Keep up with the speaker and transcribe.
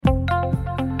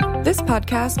This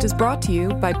podcast is brought to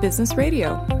you by Business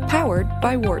Radio, powered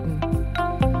by Wharton.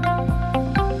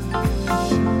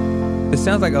 This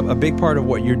sounds like a big part of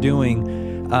what you're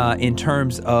doing in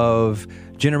terms of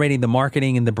generating the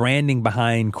marketing and the branding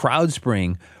behind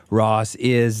CrowdSpring, Ross,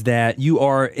 is that you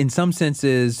are, in some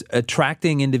senses,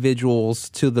 attracting individuals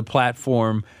to the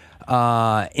platform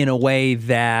in a way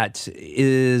that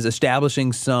is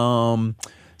establishing some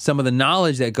of the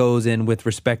knowledge that goes in with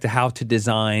respect to how to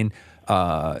design,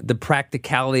 the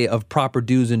practicality of proper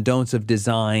do's and don'ts of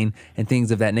design and things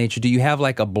of that nature. Do you have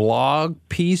like a blog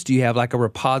piece? Do you have like a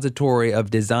repository of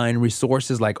design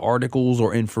resources like articles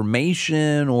or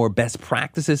information or best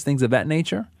practices, things of that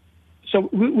nature? So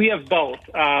we have both.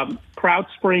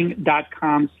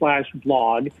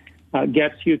 Crowdspring.com/blog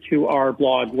gets you to our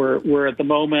blog. We're at the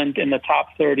moment in the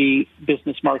top 30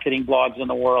 business marketing blogs in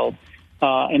the world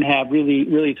and have really,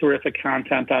 really terrific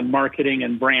content on marketing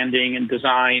and branding and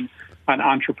design, on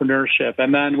entrepreneurship.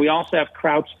 And then we also have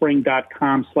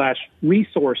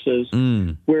crowdspring.com/resources,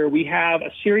 where we have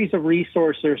a series of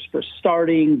resources for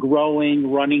starting,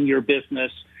 growing, running your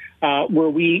business, where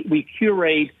we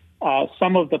curate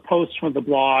some of the posts from the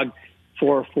blog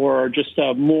for just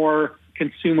a more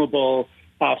consumable,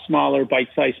 smaller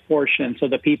bite-sized portion so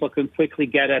that people can quickly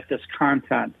get at this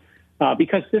content.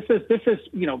 Because this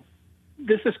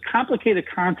is complicated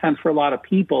content for a lot of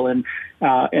people, and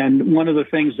one of the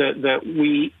things that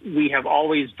we have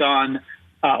always done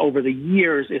over the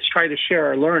years is try to share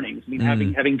our learnings. I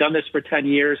mean, having done this for 10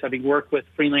 years, having worked with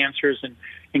freelancers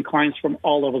and clients from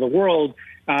all over the world,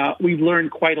 we've learned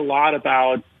quite a lot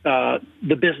about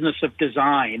the business of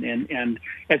design. And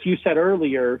as you said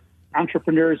earlier,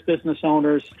 entrepreneurs, business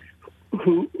owners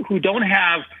who don't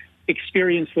have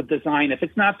experience with design, if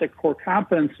it's not their core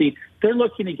competency, they're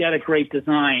looking to get a great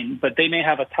design, but they may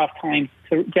have a tough time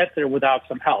to get there without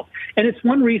some help. And it's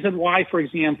one reason why, for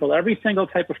example, every single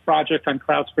type of project on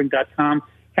crowdspring.com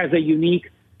has a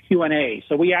unique Q&A.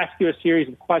 So we ask you a series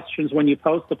of questions when you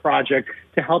post the project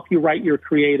to help you write your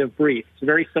creative brief. It's a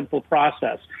very simple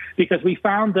process because we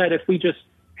found that if we just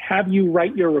have you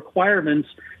write your requirements,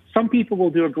 some people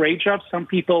will do a great job. Some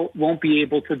people won't be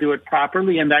able to do it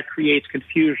properly, and that creates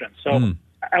confusion. So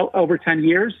over 10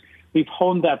 years, we've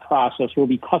honed that process where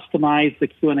we customize the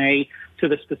Q&A to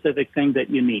the specific thing that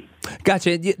you need.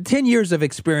 Gotcha. 10 years of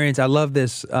experience. I love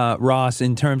this, Ross,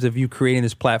 in terms of you creating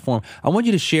this platform. I want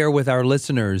you to share with our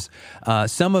listeners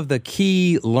some of the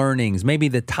key learnings, maybe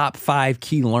the top 5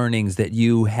 key learnings that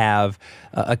you have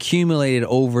accumulated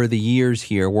over the years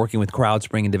here working with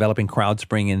CrowdSpring and developing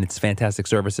CrowdSpring and its fantastic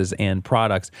services and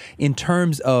products in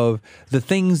terms of the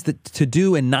things that to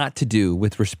do and not to do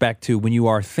with respect to when you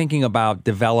are thinking about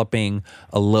developing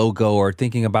a logo or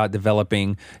thinking about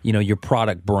developing, your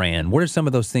product brand. What are some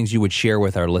of those things you would share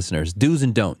with our listeners? Do's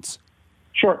and don'ts.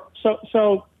 Sure.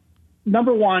 So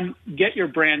number one, get your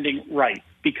branding right,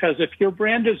 because if your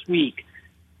brand is weak,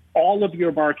 all of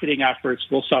your marketing efforts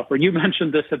will suffer. You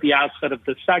mentioned this at the outset of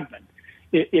this segment.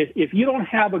 If you don't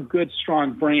have a good,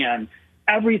 strong brand,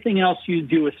 everything else you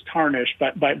do is tarnished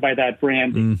by that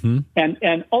branding. Mm-hmm.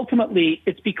 And ultimately,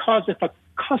 it's because if a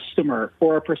customer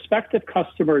or a prospective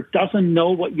customer doesn't know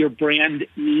what your brand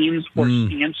means or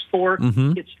stands for,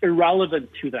 it's irrelevant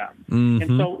to them.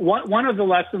 And so one of the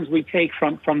lessons we take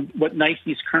from what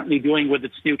Nike's currently doing with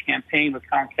its new campaign with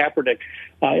Colin Kaepernick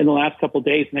in the last couple of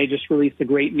days, and they just released a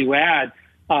great new ad,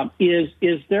 is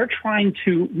they're trying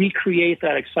to recreate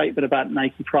that excitement about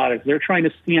Nike products. They're trying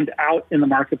to stand out in the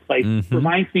marketplace.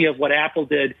 Reminds me of what Apple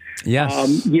did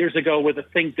years ago with the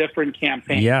Think Different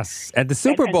campaign. Yes, at the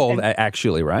Super Bowl,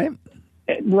 actually, right?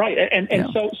 Right, and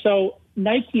so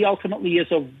Nike ultimately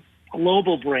is a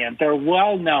global brand. They're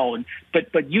well-known,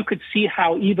 but you could see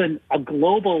how even a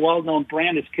global well-known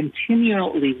brand is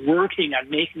continually working on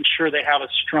making sure they have a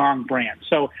strong brand.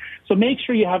 So make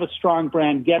sure you have a strong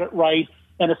brand, get it right.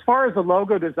 And as far as the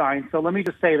logo design, so let me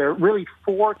just say there are really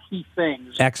 4 key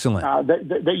things. Excellent.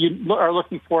 That you are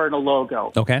looking for in a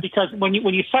logo. Okay. Because when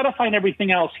you set aside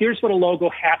everything else, here's what a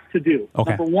logo has to do. Okay.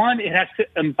 Number 1, it has to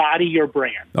embody your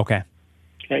brand. Okay.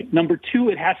 Okay. Number 2,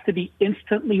 it has to be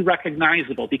instantly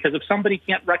recognizable, because if somebody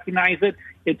can't recognize it,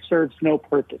 it serves no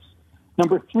purpose.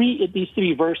 Number 3, it needs to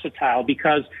be versatile,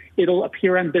 because it'll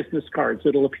appear on business cards,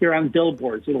 it'll appear on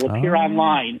billboards, it'll appear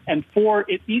online. And 4,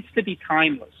 it needs to be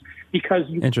timeless, because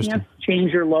you can't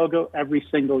change your logo every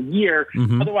single year.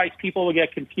 Otherwise, people will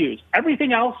get confused.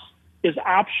 Everything else is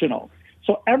optional.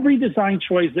 So every design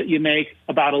choice that you make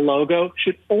about a logo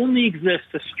should only exist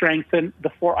to strengthen the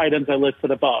 4 items I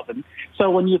listed above. And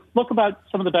so when you look about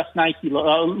some of the best Nike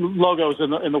logos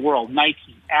in the world,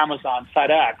 Nike, Amazon,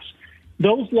 FedEx,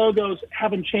 those logos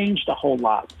haven't changed a whole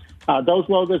lot. Those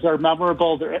logos are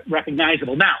memorable, they're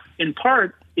recognizable. Now, in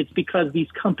part, it's because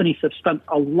these companies have spent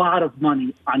a lot of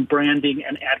money on branding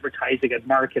and advertising and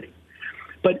marketing.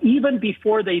 But even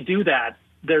before they do that,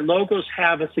 their logos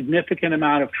have a significant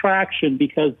amount of traction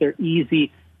because they're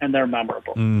easy and they're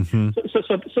memorable. Mm-hmm.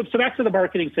 So back to the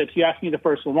marketing tips. You asked me the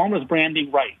first one. One was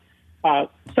branding right.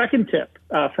 Second tip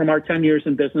from our 10 years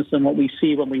in business and what we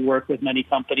see when we work with many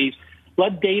companies,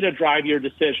 let data drive your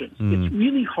decisions. It's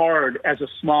really hard as a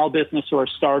small business or a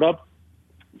startup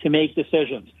to make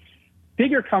decisions.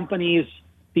 Bigger companies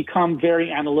become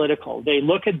very analytical. They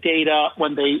look at data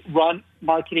when they run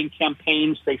marketing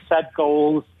campaigns, they set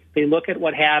goals, they look at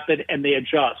what happened, and they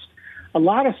adjust. A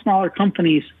lot of smaller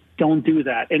companies don't do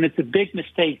that, and it's a big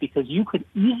mistake because you could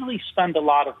easily spend a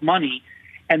lot of money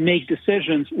and make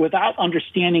decisions without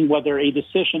understanding whether a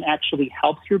decision actually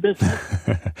helps your business,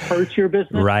 hurts your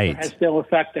business, right, or has no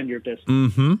effect on your business.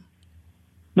 Mm-hmm.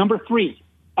 Number 3,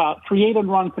 create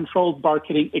and run controlled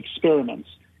marketing experiments.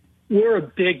 We're a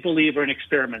big believer in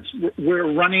experiments.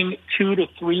 We're running 2 to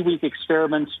 3 week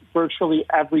experiments virtually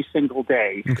every single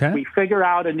day. Okay. We figure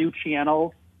out a new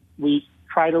channel. We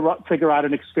try to figure out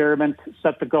an experiment,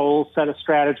 set the goal, set a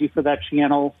strategy for that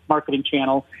channel, marketing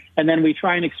channel, and then we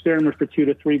try an experiment for 2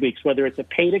 to 3 weeks, whether it's a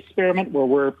paid experiment where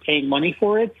we're paying money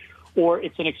for it, or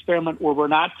it's an experiment where we're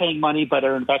not paying money but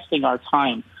are investing our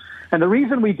time. And the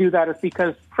reason we do that is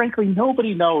because, frankly,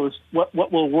 nobody knows what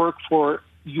will work for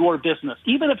your business.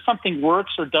 Even if something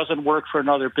works or doesn't work for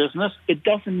another business, it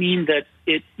doesn't mean that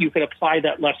you can apply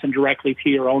that lesson directly to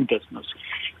your own business.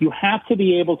 You have to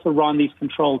be able to run these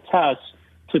controlled tests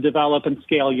to develop and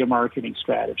scale your marketing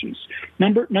strategies.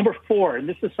 Number 4, and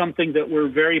this is something that we're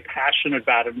very passionate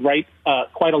about and write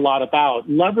quite a lot about,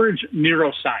 leverage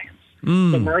neuroscience.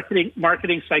 The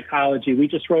marketing psychology. We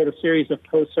just wrote a series of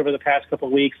posts over the past couple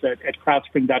of weeks at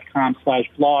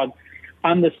crowdspring.com/blog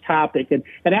on this topic. And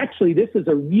actually, this is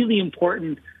a really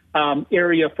important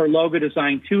area for logo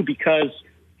design, too, because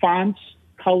fonts,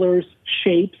 colors,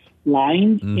 shapes,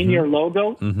 lines in your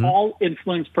logo all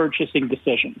influence purchasing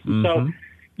decisions. So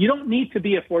you don't need to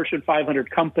be a Fortune 500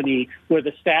 company with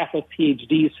a staff of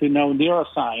PhDs who know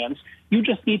neuroscience. You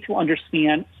just need to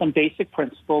understand some basic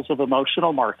principles of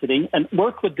emotional marketing and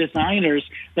work with designers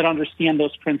that understand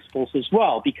those principles as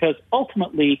well, because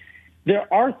ultimately there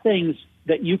are things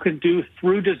that you can do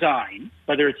through design,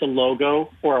 whether it's a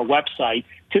logo or a website,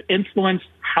 to influence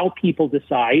how people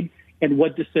decide and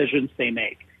what decisions they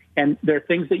make. And there are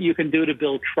things that you can do to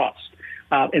build trust.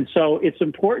 And so it's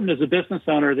important as a business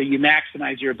owner that you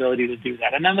maximize your ability to do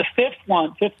that. And then the fifth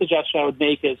suggestion I would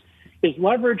make is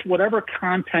leverage whatever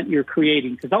content you're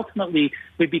creating, because ultimately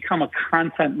we become a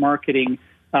content marketing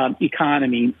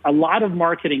economy. A lot of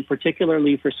marketing,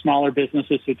 particularly for smaller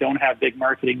businesses who don't have big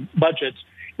marketing budgets,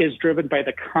 is driven by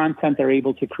the content they're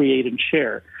able to create and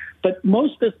share. But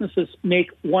most businesses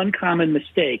make one common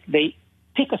mistake. They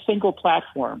pick a single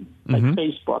platform like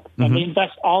Facebook, and they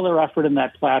invest all their effort in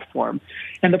that platform.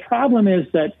 And the problem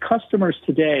is that customers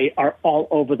today are all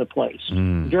over the place.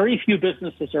 Very few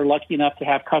businesses are lucky enough to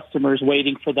have customers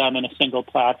waiting for them in a single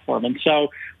platform. And so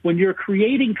when you're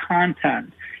creating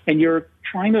content and you're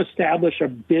trying to establish a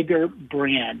bigger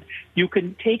brand, you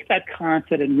can take that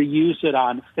content and reuse it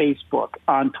on Facebook,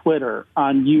 on Twitter,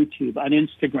 on YouTube, on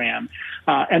Instagram.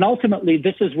 And ultimately,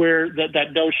 this is where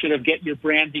that notion of get your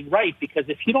branding right, because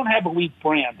if you don't have a weak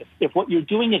brand, if what you're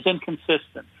doing is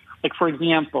inconsistent, like, for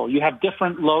example, you have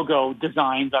different logo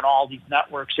designs on all these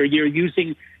networks, or you're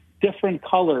using different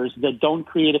colors that don't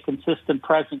create a consistent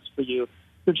presence for you,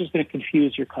 you're just going to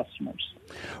confuse your customers.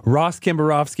 Ross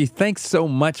Kimborowski, thanks so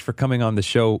much for coming on the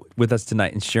show with us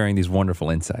tonight and sharing these wonderful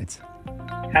insights.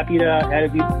 Happy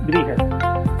to be here.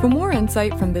 For more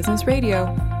insight from Business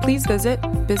Radio, please visit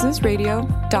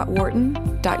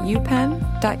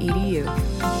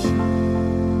businessradio.wharton.upenn.edu.